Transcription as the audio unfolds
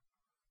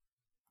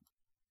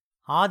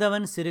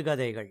ஆதவன்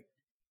சிறுகதைகள்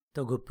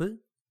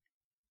தொகுப்பு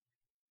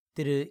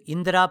திரு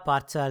இந்திரா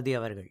பார்த்தசாரதி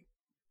அவர்கள்.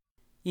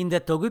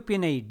 இந்த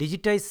தொகுப்பினை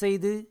டிஜிட்டைஸ்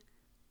செய்து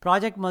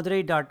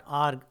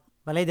projectmadurai.org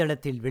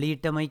வலைதளத்தில்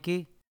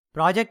வெளியிட்டமைக்கு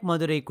ப்ராஜெக்ட்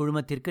மதுரை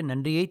குழுமத்திற்கு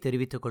நன்றியை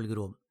தெரிவித்துக்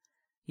கொள்கிறோம்.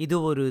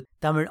 இது ஒரு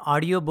தமிழ்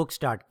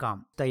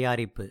audiobooks.com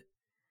தயாரிப்பு.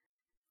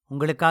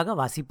 உங்களுக்காக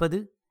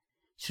வாசிப்பது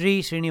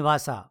ஸ்ரீ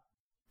ஸ்ரீனிவாசா.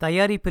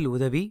 தயாரிப்பில்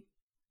உதவி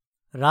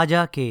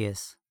ராஜா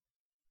KS.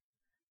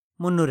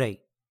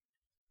 முன்னுரை.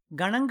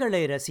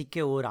 கணங்களை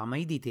ரசிக்க ஓர்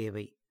அமைதி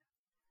தேவை,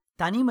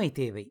 தனிமை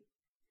தேவை.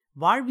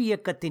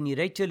 வாழ்வியக்கத்தின்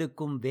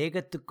இரைச்சலுக்கும்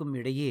வேகத்துக்கும்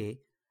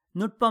இடையே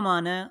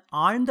நுட்பமான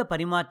ஆழ்ந்த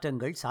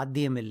பரிமாற்றங்கள்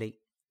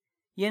சாத்தியமில்லை.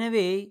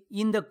 எனவே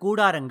இந்த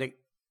கூடாரங்கள்,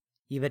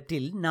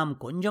 இவற்றில் நாம்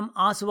கொஞ்சம்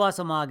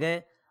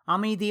ஆசுவாசமாக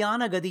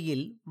அமைதியான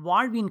கதியில்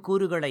வாழ்வின்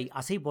கூறுகளை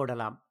அசை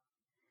போடலாம்.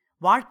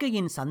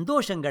 வாழ்க்கையின்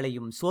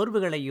சந்தோஷங்களையும்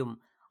சோர்வுகளையும்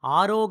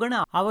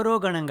ஆரோகண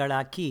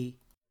அவரோகணங்களாக்கி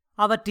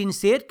அவற்றின்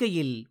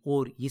சேர்க்கையில்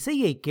ஓர்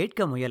இசையை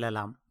கேட்க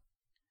முயலலாம்.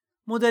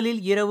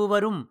 முதலில் இரவு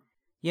வரும்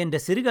என்ற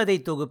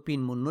சிறுகதை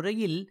தொகுப்பின்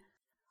முன்னுரையில்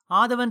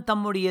ஆதவன்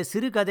தம்முடைய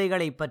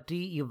சிறுகதைகளைப்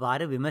பற்றி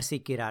இவ்வாறு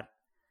விமர்சிக்கிறார்.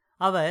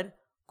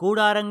 அவர்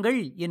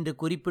கூடாரங்கள் என்று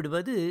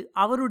குறிப்பிடுவது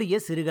அவருடைய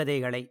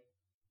சிறுகதைகளை.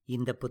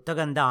 இந்த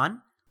புத்தகம்தான்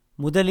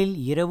முதலில்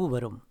இரவு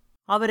வரும்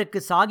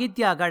அவருக்கு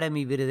சாகித்ய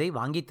அகாடமி விருதை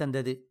வாங்கித்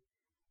தந்தது.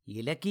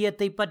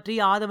 இலக்கியத்தைப் பற்றி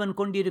ஆதவன்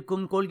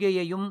கொண்டிருக்கும்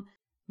கொள்கையையும்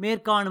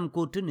மேற்காணும்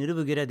கூற்று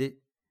நிறுவுகிறது.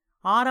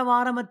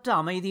 ஆரவாரமற்ற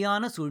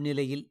அமைதியான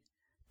சூழ்நிலையில்,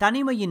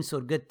 தனிமையின்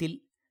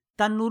சொர்க்கத்தில்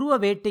தன் உருவ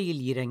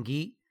வேட்டையில்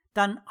இறங்கி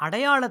தன்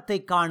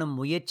அடையாளத்தைக் காணும்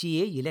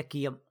முயற்சியே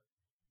இலக்கியம்.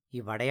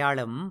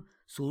 இவ்வடையாளம்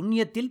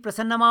சூன்யத்தில்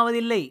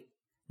பிரசன்னமாவதில்லை.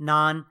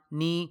 நான்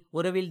நீ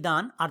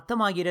உறவில்தான்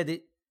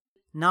அர்த்தமாகிறது.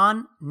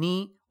 நான்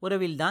நீ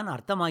உறவில்தான்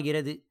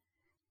அர்த்தமாகிறது.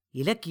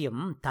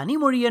 இலக்கியம்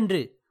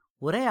தனிமொழியன்று,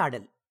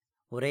 உரையாடல்.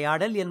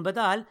 உரையாடல்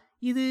என்பதால்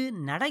இது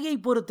நடையை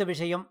பொறுத்த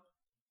விஷயம்.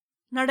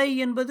 நடை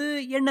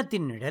என்பது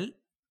எண்ணத்தின்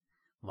நிழல்.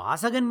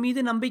 வாசகன்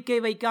மீது நம்பிக்கை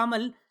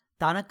வைக்காமல்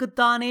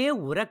தனக்குத்தானே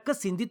உரக்க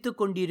சிந்தித்துக்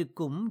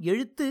கொண்டிருக்கும்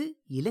எழுத்து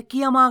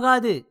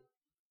இலக்கியமாகாது.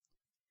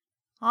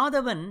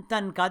 ஆதவன்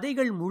தன்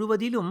கதைகள்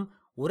முழுவதிலும்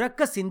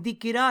உரக்க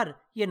சிந்திக்கிறார்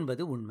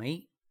என்பது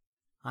உண்மை.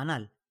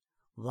 ஆனால்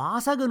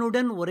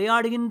வாசகனுடன்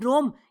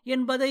உரையாடுகின்றோம்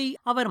என்பதை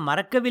அவர்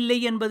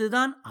மறக்கவில்லை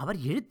என்பதுதான் அவர்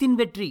எழுத்தின்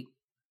வெற்றி.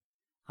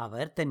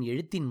 அவர் தன்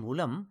எழுத்தின்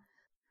மூலம்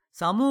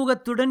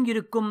சமூகத்துடன்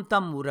இருக்கும்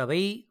தம்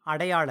உறவை,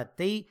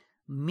 அடையாளத்தை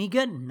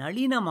மிக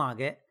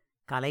நளினமாக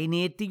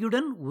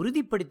கலைநேர்த்தியுடன்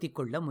உறுதிப்படுத்திக்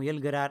கொள்ள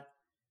முயல்கிறார்.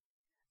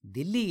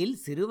 தில்லியில்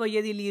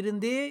சிறுவயதில்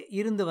இருந்தே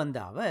இருந்து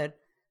வந்த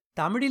அவர்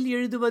தமிழில்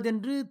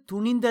எழுதுவதென்று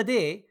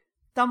துணிந்ததே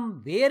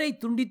தம் வேரை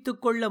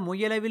துண்டித்துக் கொள்ள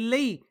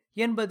முயலவில்லை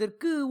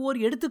என்பதற்கு ஓர்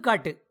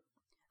எடுத்துக்காட்டு.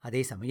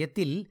 அதே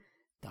சமயத்தில்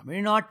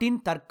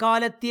தமிழ்நாட்டின்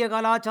தற்காலத்திய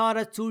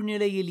கலாச்சார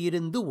சூழ்நிலையில்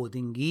இருந்து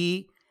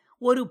ஒதுங்கி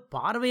ஒரு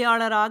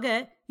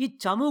பார்வையாளராக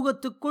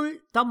இச்சமூகத்துக்குள்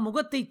தம்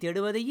முகத்தை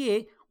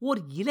தேடுவதையே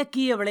ஓர்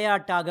இலக்கிய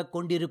விளையாட்டாக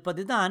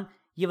கொண்டிருப்பதுதான்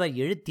இவர்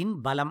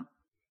எழுத்தின் பலம்.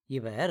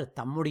 இவர்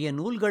தம்முடைய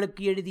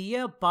நூல்களுக்கு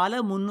எழுதிய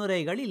பல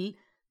முன்னுரைகளில்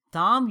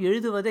தாம்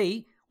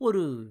எழுதுவதை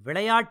ஒரு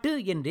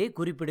விளையாட்டு என்றே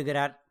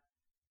குறிப்பிடுகிறார்.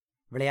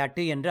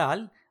 விளையாட்டு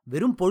என்றால்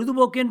வெறும்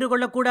பொழுதுபோக்கு என்று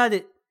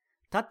கொள்ளக்கூடாது.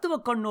 தத்துவ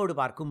கண்ணோடு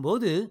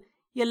பார்க்கும்போது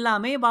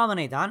எல்லாமே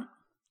பாவனைதான்.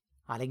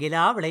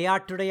 அழகிலா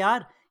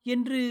விளையாட்டுடையார்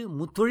என்று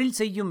முத்தொழில்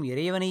செய்யும்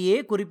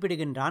இறைவனையே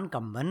குறிப்பிடுகின்றான்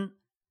கம்பன்.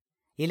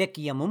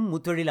 இலக்கியமும்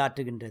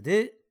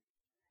முத்தொழிலாற்றுகின்றது.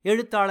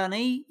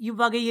 எழுத்தாளனை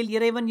இவ்வகையில்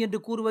இறைவன்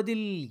என்று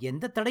கூறுவதில்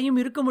எந்த தடையும்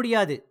இருக்க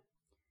முடியாது.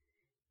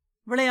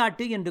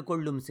 விளையாட்டு என்று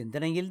கொள்ளும்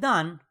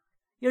சிந்தனையில்தான்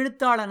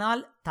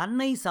எழுத்தாளனால்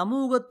தன்னை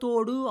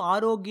சமூகத்தோடு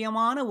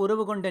ஆரோக்கியமான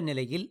உறவு கொண்ட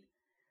நிலையில்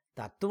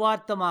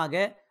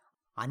தத்துவார்த்தமாக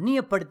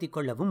அந்நியப்படுத்திக்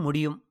கொள்ளவும்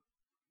முடியும்.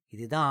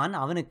 இதுதான்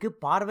அவனுக்கு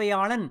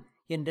பார்வையாளன்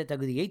என்ற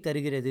தகுதியை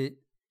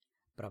தருகிறது.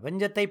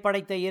 பிரபஞ்சத்தை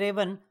படைத்த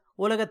இறைவன்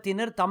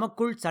உலகத்தினர்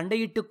தமக்குள்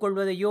சண்டையிட்டுக்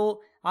கொள்வதையோ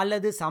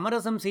அல்லது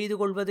சமரசம் செய்து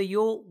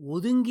கொள்வதையோ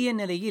ஒதுங்கிய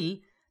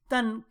நிலையில்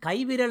தன்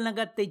கைவிரல்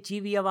நகத்தை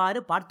சீவியவாறு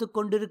பார்த்து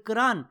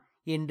கொண்டிருக்கிறான்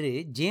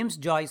என்று ஜேம்ஸ்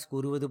ஜாய்ஸ்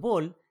கூறுவது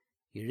போல்,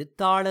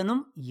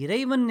 எழுத்தாளனும்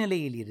இறைவன்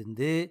நிலையில்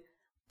இருந்து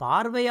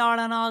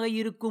பார்வையாளனாக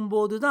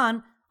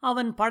இருக்கும்போதுதான்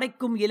அவன்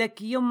படைக்கும்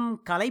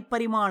இலக்கியம்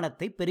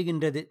கலைப்பரிமாணத்தை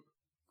பெறுகின்றது.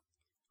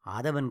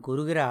 ஆதவன்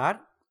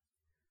கூறுகிறார்,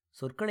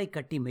 சொற்களை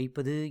கட்டி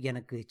மெய்ப்பது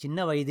எனக்கு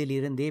சின்ன வயதில்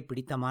இருந்தே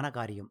பிடித்தமான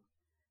காரியம்.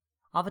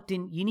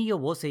 அவற்றின் இனிய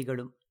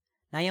ஓசைகளும்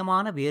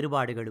நயமான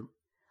வேறுபாடுகளும்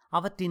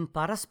அவற்றின்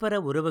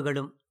பரஸ்பர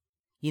உறவுகளும்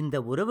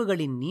இந்த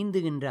உறவுகளின்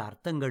நீந்துகின்ற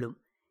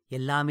அர்த்தங்களும்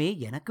எல்லாமே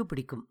எனக்கு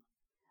பிடிக்கும்.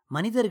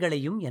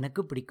 மனிதர்களையும்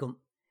எனக்கு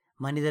பிடிக்கும்.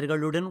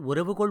 மனிதர்களுடன்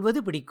உறவு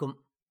கொள்வது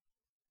பிடிக்கும்.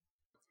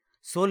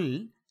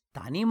 சொல்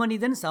தனி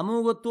மனிதன்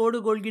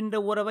சமூகத்தோடு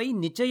கொள்கின்ற உறவை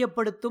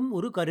நிச்சயப்படுத்தும்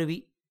ஒரு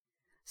கருவி.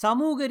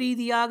 சமூக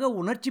ரீதியாக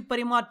உணர்ச்சி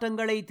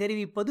பரிமாற்றங்களை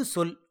தெரிவிப்பது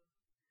சொல்.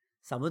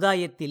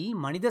 சமுதாயத்தில்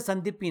மனித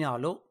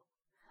சந்திப்பினாலோ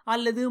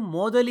அல்லது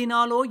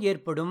மோதலினாலோ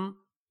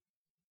ஏற்படும்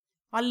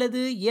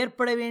அல்லது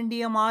ஏற்பட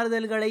வேண்டிய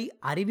மாறுதல்களை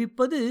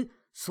அறிவிப்பது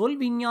சொல்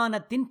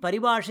விஞ்ஞானத்தின்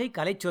பரிபாஷை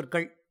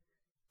கலைச்சொற்கள்,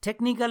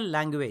 டெக்னிக்கல்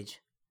லாங்குவேஜ்.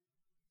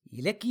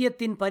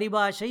 இலக்கியத்தின்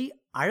பரிபாஷை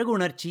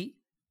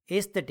அழகுணர்ச்சி,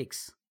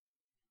 ஏஸ்தட்டிக்ஸ்.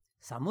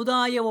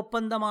 சமுதாய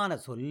ஒப்பந்தமான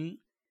சொல்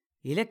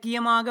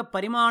இலக்கியமாக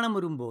பரிமாணம்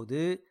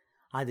வரும்போது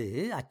அது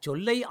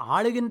அச்சொல்லை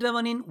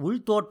ஆளுகின்றவனின்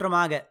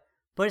உள்தோற்றமாக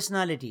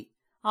பர்சனாலிட்டி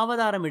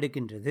அவதாரம்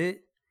எடுக்கின்றது.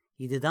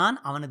 இதுதான்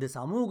அவனது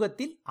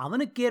சமூகத்தில்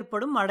அவனுக்கு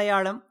ஏற்படும்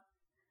அடையாளம்.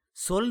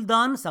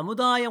 சொல்தான்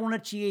சமுதாய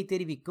உணர்ச்சியை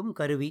தெரிவிக்கும்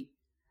கருவி,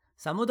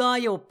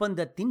 சமுதாய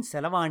ஒப்பந்தத்தின்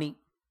செலவாணி.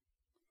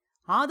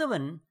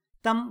 ஆதவன்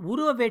தம்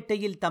உருவ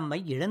வேட்டையில் தம்மை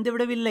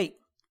இழந்துவிடவில்லை.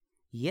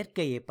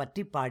 இயற்கையை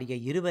பற்றி பாடிய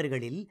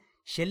இருவர்களில்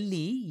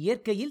ஷெல்லி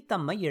இயற்கையில்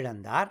தம்மை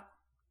இழந்தார்.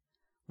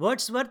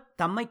 வேர்ட்ஸ்வர்த்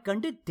தம்மைக்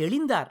கண்டு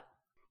தெளிந்தார்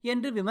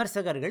என்று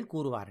விமர்சகர்கள்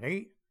கூறுவார்கள்.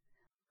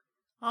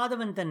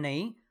 ஆதவன் தன்னை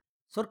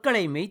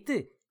சொற்களை மேய்த்து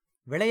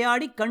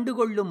விளையாடி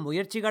கண்டுகொள்ளும்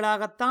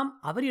முயற்சிகளாகத்தாம்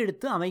அவர்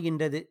எழுத்து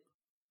அமைகின்றது.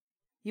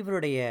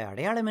 இவருடைய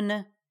அடையாளம் என்ன?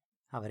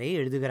 அவரே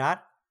எழுதுகிறார்.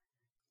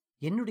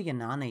 என்னுடைய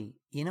நானை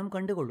இனம்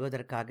கண்டு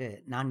கொள்வதற்காக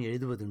நான்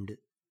எழுதுவதுண்டு.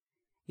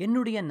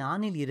 என்னுடைய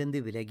நானில் இருந்து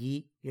விலகி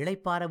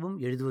இளைப்பாறவும்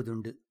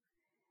எழுதுவதுண்டு.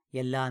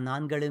 எல்லா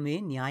நான்களுமே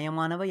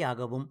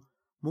நியாயமானவையாகவும்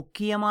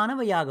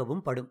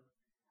முக்கியமானவையாகவும் படும்.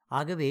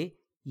 ஆகவே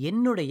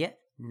என்னுடைய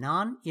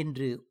நான்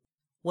என்று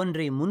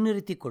ஒன்றை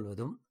முன்னிறுத்திக்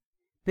கொள்வதும்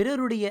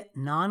பிறருடைய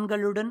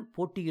நான்களுடன்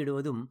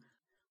போட்டியிடுவதும்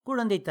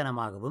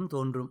குழந்தைத்தனமாகவும்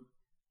தோன்றும்.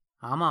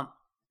 ஆமாம்,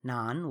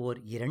 நான் ஓர்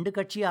 2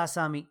 கட்சி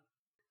ஆசாமி.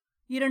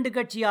 2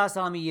 கட்சி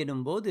ஆசாமி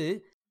எனும்போது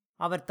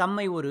அவர்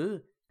தம்மை ஒரு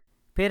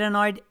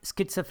பேரனாய்டு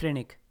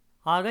ஸ்கிட்சஃப்ரெனிக்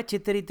ஆக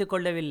சித்தரித்துக்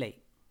கொள்ளவில்லை.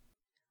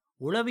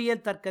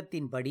 உளவியல்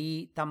தர்க்கத்தின்படி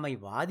தம்மை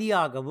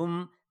வாதியாகவும்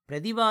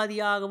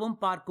பிரதிவாதியாகவும்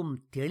பார்க்கும்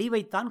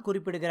தெளிவைத்தான்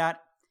குறிப்பிடுகிறார்.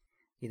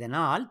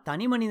 இதனால்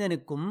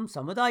தனிமனிதனுக்கும்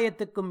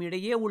சமுதாயத்துக்கும்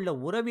இடையே உள்ள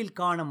உறவில்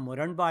காணும்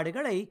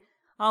முரண்பாடுகளை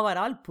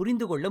அவரால்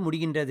புரிந்து கொள்ள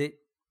முடிகின்றது.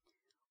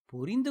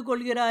 புரிந்து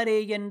கொள்கிறாரே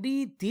என்று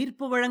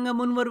தீர்ப்பு வழங்க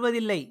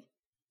முன்வருவதில்லை.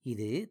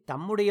 இது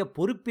தம்முடைய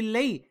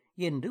பொறுப்பில்லை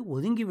என்று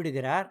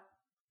ஒதுங்கிவிடுகிறார்.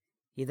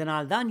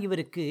 இதனால்தான்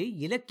இவருக்கு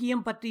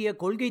இலக்கியம் பற்றிய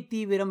கொள்கை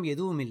தீவிரம்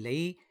எதுவுமில்லை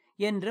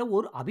என்ற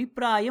ஒரு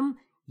அபிப்பிராயம்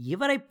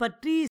இவரைப்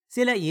பற்றி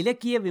சில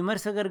இலக்கிய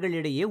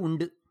விமர்சகர்களிடையே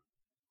உண்டு.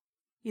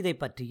 இதை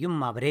பற்றியும்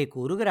அவரே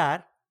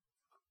கூறுகிறார்.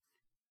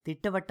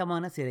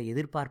 திட்டவட்டமான சில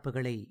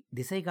எதிர்பார்ப்புகளை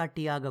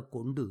திசைகாட்டியாக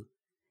கொண்டு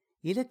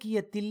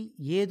இலக்கியத்தில்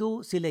ஏதோ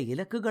சில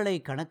இலக்குகளை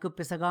கணக்கு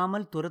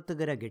பிசகாமல்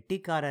துரத்துகிற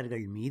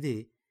கெட்டிக்காரர்கள் மீது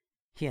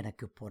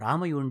எனக்கு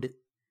பொறாமையுண்டு.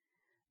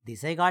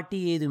 திசைகாட்டி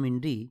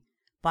ஏதுமின்றி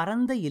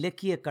பரந்த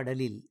இலக்கியக்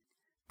கடலில்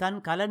தன்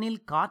கலனில்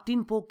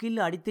காற்றின் போக்கில்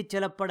அடித்துச்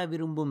செல்லப்பட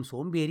விரும்பும்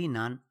சோம்பேறி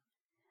நான்.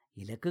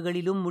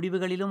 இலக்குகளிலும்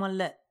முடிவுகளிலும்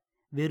அல்ல,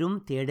 வெறும்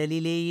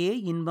தேடலிலேயே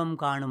இன்பம்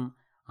காணும்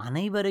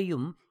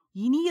அனைவரையும்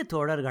இனிய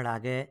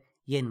தோழர்களாக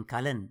என்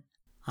கலன்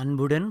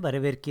அன்புடன்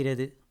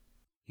வரவேற்கிறது.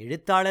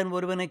 எழுத்தாளன்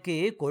ஒருவனுக்கு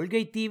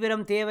கொள்கை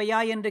தீவிரம் தேவையா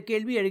என்ற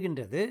கேள்வி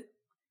எழுகின்றது.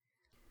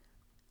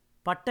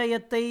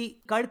 பட்டயத்தை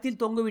கழுத்தில்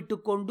தொங்குவிட்டு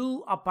கொண்டு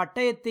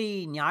அப்பட்டயத்தை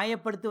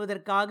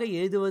நியாயப்படுத்துவதற்காக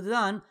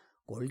எழுதுவதுதான்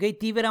கொள்கை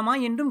தீவிரமா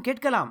என்றும்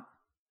கேட்கலாம்.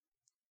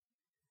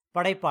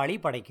 படைப்பாளி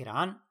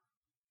படைக்கிறான்,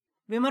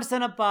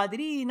 விமர்சன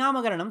பாதிரி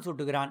நாமகரணம்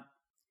சூட்டுகிறான்.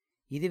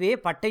 இதுவே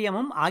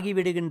பட்டயமும்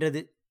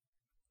ஆகிவிடுகின்றது.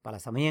 பல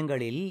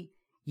சமயங்களில்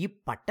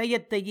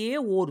இப்பட்டயத்தையே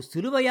ஓர்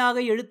சிலுவையாக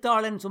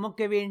எழுத்தாளன்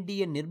சுமக்க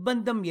வேண்டிய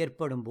நிர்பந்தம்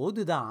ஏற்படும்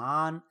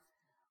போதுதான்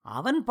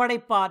அவன்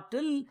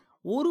படைப்பாற்றல்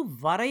ஒரு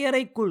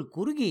வரையறைக்குள்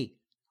குறுகி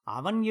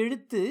அவன்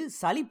எழுத்து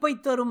சலிப்பை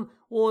தரும்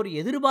ஓர்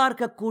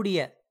எதிர்பார்க்கக்கூடிய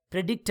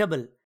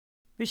பிரெடிக்டபிள்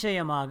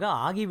விஷயமாக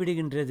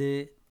ஆகிவிடுகின்றது.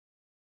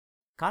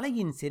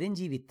 கலையின்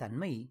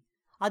சிரஞ்சீவித்தன்மை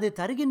அது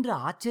தருகின்ற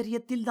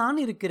ஆச்சரியத்தில்தான்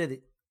இருக்கிறது.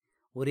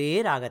 ஒரே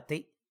ராகத்தை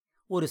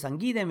ஒரு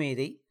சங்கீத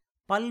மேதை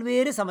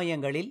பல்வேறு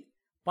சமயங்களில்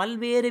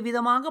பல்வேறு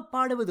விதமாக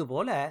பாடுவது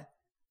போல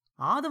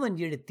ஆதவன்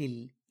எழுத்தில்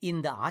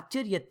இந்த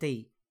ஆச்சரியத்தை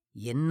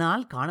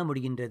என்னால் காண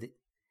முடிகின்றது.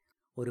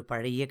 ஒரு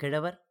பழைய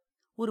கிழவர்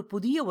ஒரு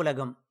புதிய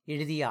உலகம்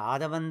எழுதிய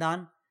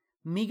ஆதவன்தான்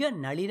மிக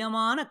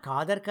நளினமான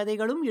காதற்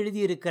கதைகளும்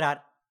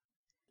எழுதியிருக்கிறார்.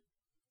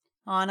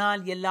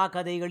 ஆனால் எல்லா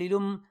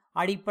கதைகளிலும்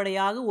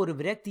அடிப்படையாக ஒரு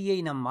விரக்தியை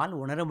நம்மால்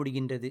உணர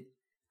முடிகின்றது.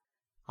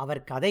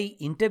 அவர் கதை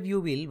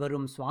இன்டர்வியூவில்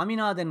வரும்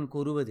சுவாமிநாதன்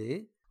கூறுவது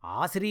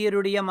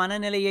ஆசிரியருடைய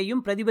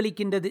மனநிலையையும்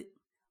பிரதிபலிக்கின்றது.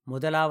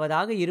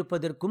 முதலாவதாக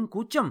இருப்பதற்கும்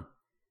கூச்சம்,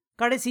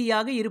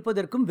 கடைசியாக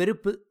இருப்பதற்கும்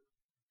வெறுப்பு.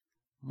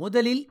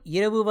 முதலில்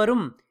இரவு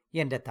வரும்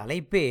என்ற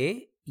தலைப்பே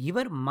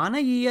இவர் மன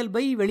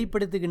இயல்பை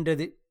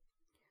வெளிப்படுத்துகின்றது.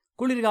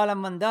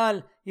 குளிர்காலம் வந்தால்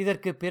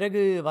இதற்கு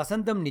பிறகு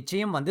வசந்தம்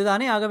நிச்சயம்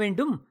வந்துதானே ஆக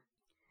வேண்டும்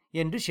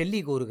என்று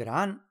ஷெல்லி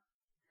கூறுகிறான்.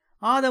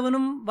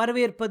 ஆதவனும்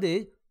வரவேற்பது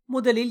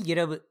முதலில்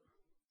இரவு.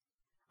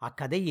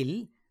 அக்கதையில்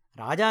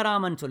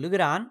ராஜாராமன்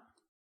சொல்லுகிறான்,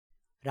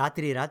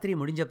 ராத்திரி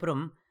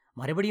முடிஞ்சப்புறம்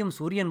மறுபடியும்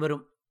சூரியன்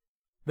வரும்,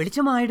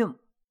 வெளிச்சமாயிடும்,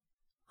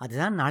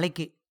 அதுதான்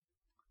நாளைக்கு.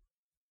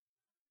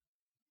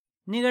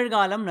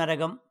 நிகழ்காலம்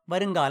நரகம்,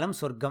 வருங்காலம்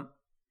சொர்க்கம்.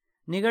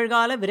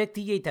 நிகழ்கால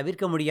விரக்தியை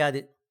தவிர்க்க முடியாது.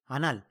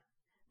 ஆனால்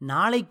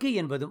நாளைக்கு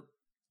என்பதும்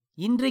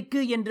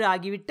இன்றைக்கு என்று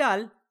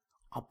ஆகிவிட்டால்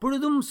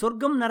அப்பொழுதும்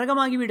சொர்க்கம்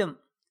நரகமாகிவிடும்.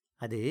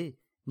 அது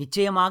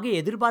நிச்சயமாக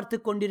எதிர்பார்த்து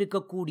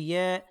கொண்டிருக்கக்கூடிய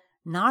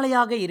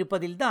நாளையாக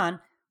இருப்பதில்தான்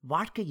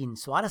வாழ்க்கையின்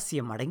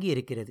சுவாரஸ்யம் அடங்கி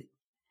இருக்கிறது.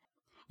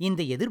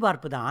 இந்த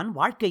எதிர்பார்ப்புதான்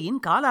வாழ்க்கையின்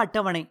கால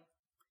அட்டவணை.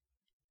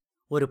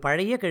 ஒரு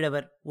பழைய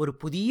கிழவர் ஒரு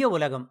புதிய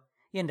உலகம்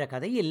என்ற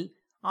கதையில்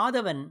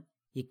ஆதவன்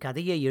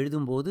இக்கதையை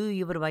எழுதும்போது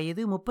இவர்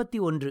வயது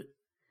 31.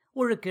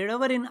 ஒரு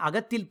கிழவரின்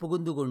அகத்தில்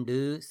புகுந்து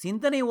கொண்டு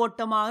சிந்தனை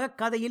ஓட்டமாக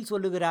கதையில்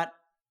சொல்லுகிறார்.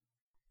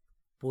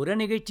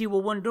 புறநிகழ்ச்சி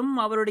ஒவ்வொன்றும்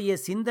அவருடைய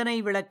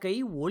சிந்தனை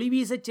விளக்கை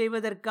ஒளிவீசச்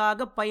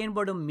செய்வதற்காக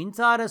பயன்படும்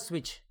மின்சார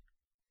சுவிட்ச்.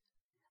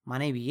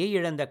 மனைவியை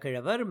இழந்த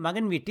கிழவர்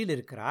மகன் வீட்டில்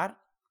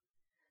இருக்கிறார்.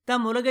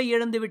 தம் உலகை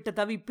இழந்துவிட்ட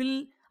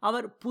தவிப்பில்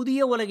அவர்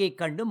புதிய உலகைக்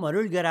கண்டு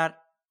மருள்கிறார்.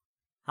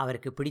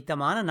 அவருக்கு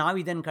பிடித்தமான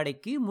நாவிதன்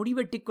கடைக்கு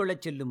முடிவெட்டிக்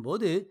கொள்ளச்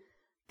செல்லும்போது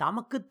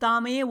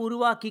தமக்குத்தாமே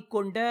உருவாக்கிக்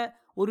கொண்ட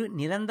ஒரு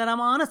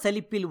நிரந்தரமான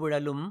சலிப்பில்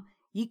உழலும்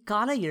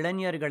இக்கால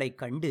இளைஞர்களைக்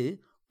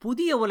கண்டு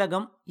புதிய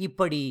உலகம்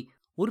இப்படி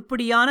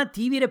உருப்படியான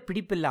தீவிர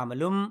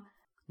பிடிப்பில்லாமலும்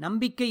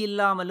நம்பிக்கை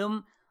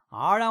இல்லாமலும்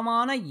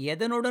ஆழமான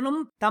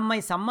எதனுடனும்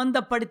தம்மை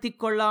சம்பந்தப்படுத்திக்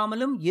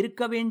கொள்ளாமலும்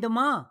இருக்க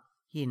வேண்டுமா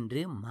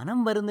என்று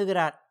மனம்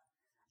வருந்துகிறார்.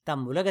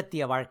 தம்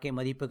உலகத்திய வாழ்க்கை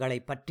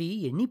மதிப்புகளைப்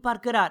பற்றி எண்ணி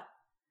பார்க்கிறார்.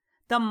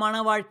 தம்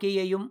மன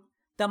வாழ்க்கையையும்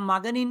தம்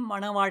மகனின்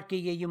மன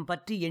வாழ்க்கையையும்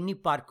பற்றி எண்ணி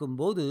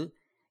பார்க்கும்போது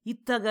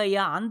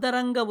இத்தகைய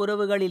அந்தரங்க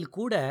உறவுகளில்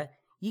கூட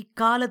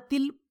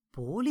இக்காலத்தில்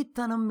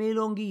போலித்தனம்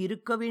மேலோங்கி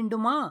இருக்க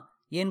வேண்டுமா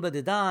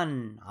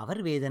என்பதுதான்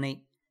அவர்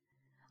வேதனை.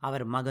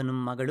 அவர்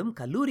மகனும் மகளும்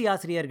கல்லூரி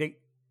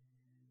ஆசிரியர்கள்.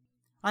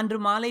 அன்று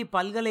மாலை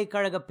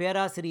பல்கலைக்கழக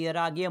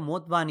பேராசிரியராகிய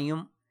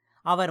மோத்வானியும்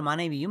அவர்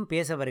மனைவியும்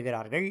பேச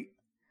வருகிறார்கள்.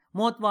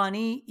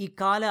 மோத்வானி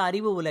இக்கால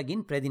அறிவு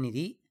உலகின்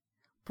பிரதிநிதி,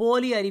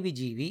 போலி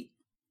அறிவுஜீவி,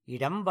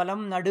 இடம்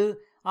பலம் நடு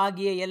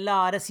ஆகிய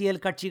எல்லா அரசியல்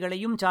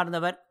கட்சிகளையும்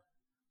சார்ந்தவர்.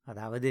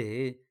 அதாவது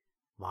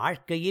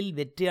வாழ்க்கையில்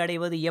வெற்றி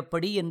அடைவது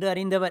எப்படி என்று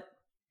அறிந்தவர்.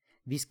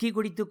 விஸ்கி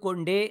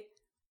குடித்துக்கொண்டே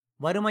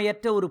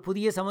வறுமையற்ற ஒரு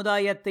புதிய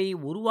சமுதாயத்தை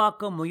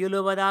உருவாக்க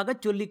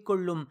முயலுவதாகச்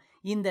சொல்லிக்கொள்ளும்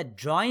இந்த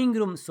டிராயிங்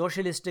ரூம்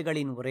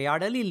சோஷலிஸ்டுகளின்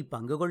உரையாடலில்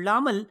பங்கு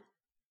கொள்ளாமல்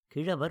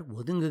கிழவர்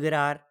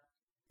ஒதுங்குகிறார்.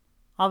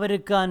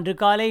 அவருக்கு அன்று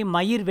காலை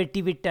மயிர்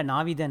வெட்டிவிட்ட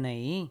நாவிதனை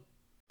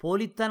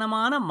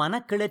போலித்தனமான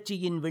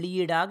மனக்கிளர்ச்சியின்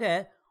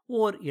வெளியீடாக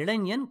ஓர்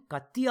இளைஞன்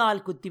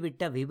கத்தியால்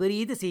குத்திவிட்ட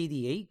விபரீத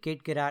செய்தியை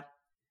கேட்கிறார்.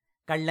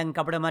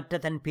 கள்ளங்கபடமற்ற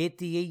தன்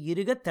பேத்தியை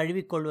இறுகத்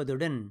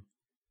தழுவிக்கொள்வதுடன்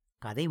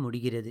கதை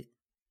முடிகிறது.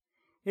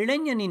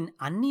 இளைஞனின்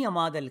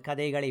அந்நியமாதல்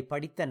கதைகளை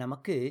படித்த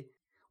நமக்கு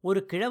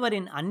ஒரு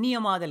கிழவரின்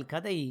அந்நியமாதல்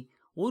கதை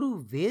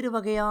ஒரு வேறு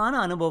வகையான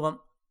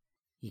அனுபவம்.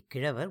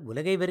 இக்கிழவர்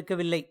உலகை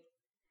வெறுக்கவில்லை.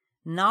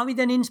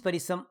 நாவிதனின்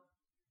ஸ்பரிசம்,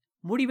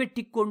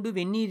 முடிவெட்டிக் கொண்டு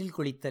வெந்நீரில்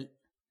குளித்தல்,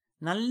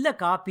 நல்ல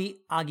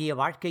காபி ஆகிய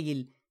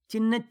வாழ்க்கையில்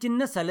சின்ன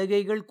சின்ன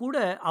சலுகைகள்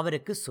கூட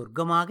அவருக்கு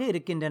சொர்க்கமாக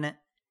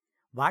இருக்கின்றன.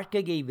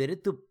 வாழ்க்கையை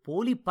வெறுத்து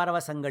போலி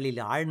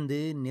பரவசங்களில்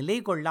ஆழ்ந்து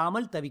நிலை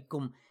கொள்ளாமல்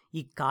தவிக்கும்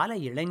இக்கால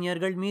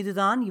இளைஞர்கள்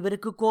மீதுதான்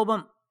இவருக்கு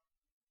கோபம்.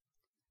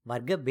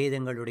 வர்க்க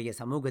பேதங்களுடைய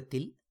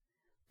சமூகத்தில்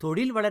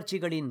தொழில்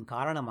வளர்ச்சிகளின்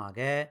காரணமாக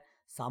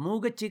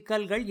சமூக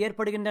சிக்கல்கள்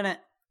ஏற்படுகின்றன.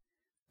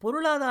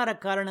 பொருளாதார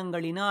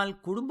காரணங்களினால்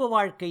குடும்ப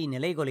வாழ்க்கை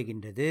நிலை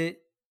கொள்கின்றது.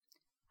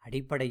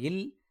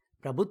 அடிப்படையில்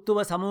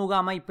பிரபுத்துவ சமூக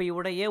அமைப்பை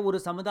உடைய ஒரு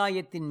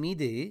சமுதாயத்தின்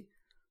மீது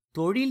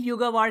தொழில்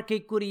யுக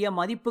வாழ்க்கைக்குரிய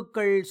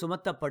மதிப்புகள்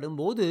சுமத்தப்படும்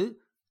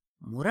போது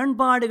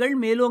முரண்பாடுகள்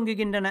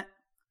மேலோங்குகின்றன.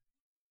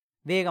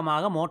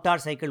 வேகமாக மோட்டார்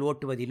சைக்கிள்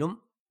ஓட்டுவதிலும்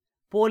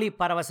போலி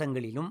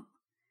பரவசங்களிலும்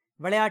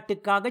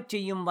விளையாட்டுக்காகச்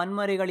செய்யும்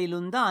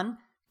வன்முறைகளிலும்தான்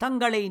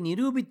தங்களை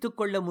நிரூபித்துக்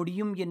கொள்ள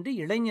முடியும் என்று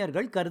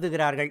இளைஞர்கள்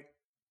கருதுகிறார்கள்.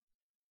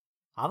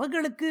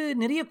 அவர்களுக்கு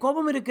நிறைய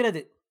கோபம்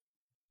இருக்கிறது.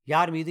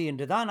 யார் மீது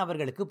என்றுதான்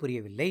அவர்களுக்கு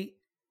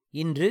புரியவில்லை.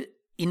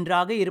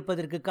 இன்றாக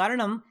இருப்பதற்கு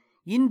காரணம்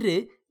இன்று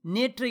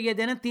நேற்றைய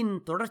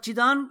தினத்தின்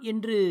தொடர்ச்சிதான்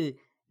என்று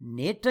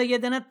நேற்றைய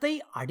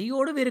தினத்தை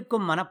அடியோடு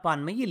வெறுக்கும்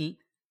மனப்பான்மையில்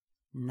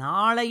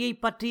நாளையை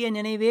பற்றிய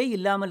நினைவே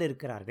இல்லாமல்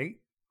இருக்கிறார்கள்.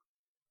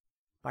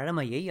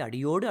 பழமையை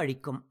அடியோடு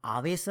அழிக்கும்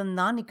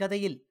ஆவேசம்தான்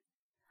இக்கதையில்.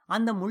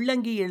 அந்த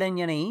முள்ளங்கி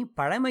இளைஞனை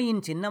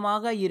பழமையின்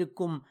சின்னமாக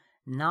இருக்கும்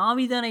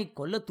நாவிதனை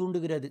கொல்ல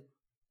தூண்டுகிறது.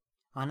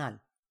 ஆனால்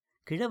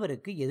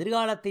கிழவருக்கு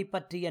எதிர்காலத்தை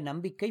பற்றிய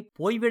நம்பிக்கை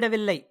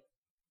போய்விடவில்லை.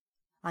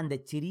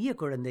 அந்த சிறிய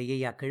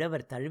குழந்தையை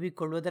அக்கிழவர்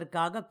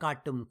தழுவிக்கொள்வதற்காக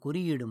காட்டும்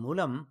குறியீடு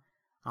மூலம்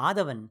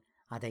ஆதவன்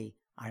அதை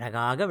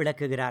அழகாக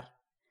விளக்குகிறார்.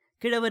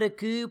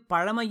 கிழவருக்கு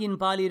பழமையின்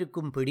பால்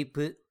இருக்கும்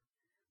பிடிப்பு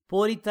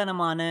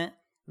போலித்தனமான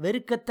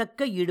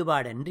வெறுக்கத்தக்க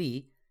ஈடுபாடன்றி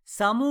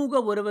சமூக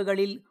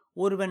உறவுகளில்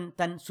ஒருவன்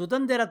தன்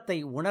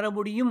சுதந்திரத்தை உணர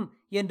முடியும்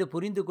என்று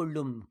புரிந்து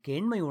கொள்ளும்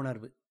கேண்மை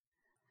உணர்வு.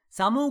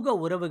 சமூக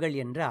உறவுகள்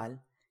என்றால்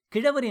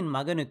கிழவரின்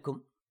மகனுக்கும்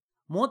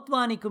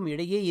மோத்வானிக்கும்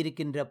இடையே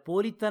இருக்கின்ற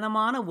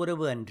போலித்தனமான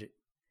உறவு அன்று.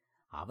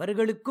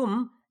 அவர்களுக்கும்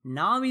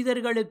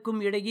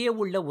நாவிதர்களுக்கும் இடையே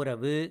உள்ள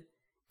உறவு.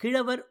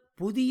 கிழவர்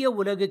புதிய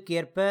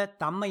உலகுக்கேற்ப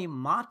தம்மை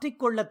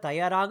மாற்றிக்கொள்ள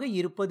தயாராக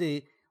இருப்பது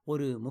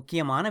ஒரு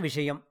முக்கியமான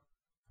விஷயம்.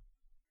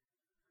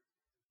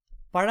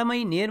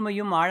 பழமை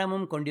நேர்மையும்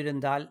ஆழமும்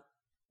கொண்டிருந்தால்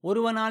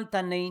ஒருவனால்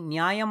தன்னை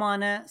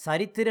நியாயமான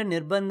சரித்திர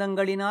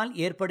நிர்பந்தங்களினால்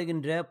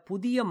ஏற்படுகின்ற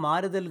புதிய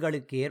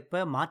மாறுதல்களுக்கு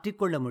ஏற்ப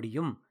மாற்றிக்கொள்ள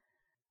முடியும்.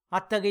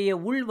 அத்தகைய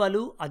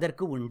உள்வலு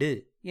அதற்கு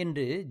உண்டு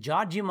என்று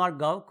ஜார்ஜி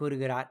மார்காவ்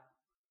கூறுகிறார்.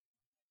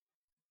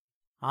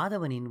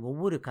 ஆதவனின்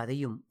ஒவ்வொரு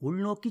கதையும்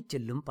உள்நோக்கிச்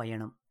செல்லும்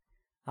பயணம்.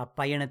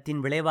 அப்பயணத்தின்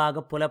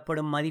விளைவாக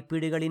புலப்படும்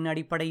மதிப்பீடுகளின்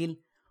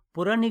அடிப்படையில்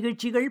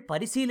புறநிகழ்ச்சிகள்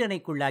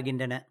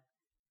பரிசீலனைக்குள்ளாகின்றன.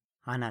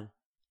 ஆனால்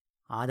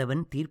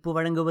ஆதவன் தீர்ப்பு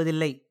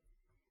வழங்குவதில்லை.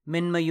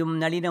 மென்மையும்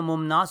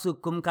நளினமும்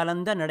நாசுக்கும்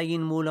கலந்த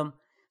நடையின் மூலம்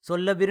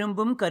சொல்ல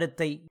விரும்பும்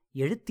கருத்தை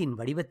எழுத்தின்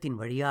வடிவத்தின்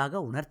வழியாக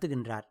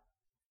உணர்த்துகின்றார்.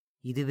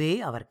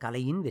 இதுவே அவர்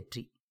கலையின்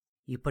வெற்றி.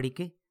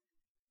 இப்படிக்கு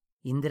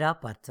இந்திரா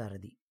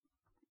பார்த்தசாரதி.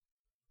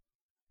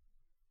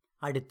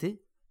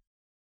 அடுத்து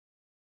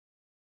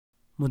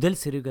முதல்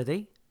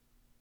சிறுகதை,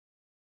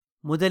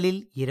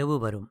 முதலில் இரவு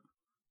வரும்.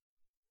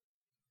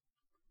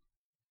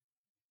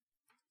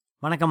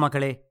 வணக்கம்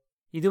மக்களே.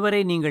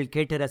 இதுவரை நீங்கள்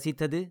கேட்டு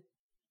ரசித்தது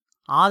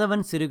ஆதவன்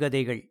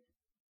சிறுகதைகள்.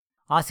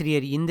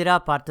 ஆசிரியர்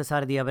இந்திரா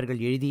பார்த்தசாரதி அவர்கள்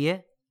எழுதிய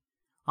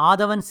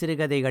ஆதவன்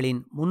சிறுகதைகளின்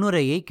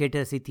முன்னுரையை கேட்டு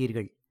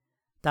ரசித்தீர்கள்.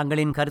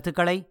 தங்களின்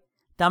கருத்துக்களை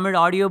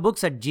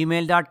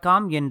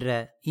tamilaudiobooks@gmail.com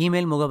என்ற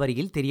இமெயில்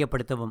முகவரியில்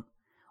தெரியப்படுத்தவும்.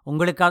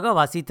 உங்களுக்காக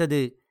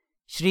வாசித்தது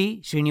Sri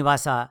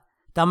Srinivasa.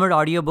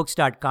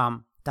 tamilaudiobooks.com,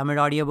 Tamil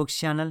audio books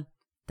channel,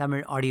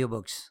 Tamil audio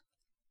books.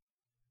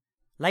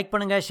 Like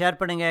பண்ணுங்க, ஷேர்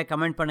பண்ணுங்க,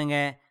 கமெண்ட் பண்ணுங்க,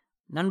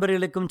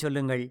 நண்பர்களுக்கும்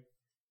சொல்லுங்கள்.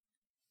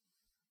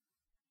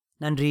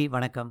 நன்றி,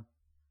 வணக்கம்.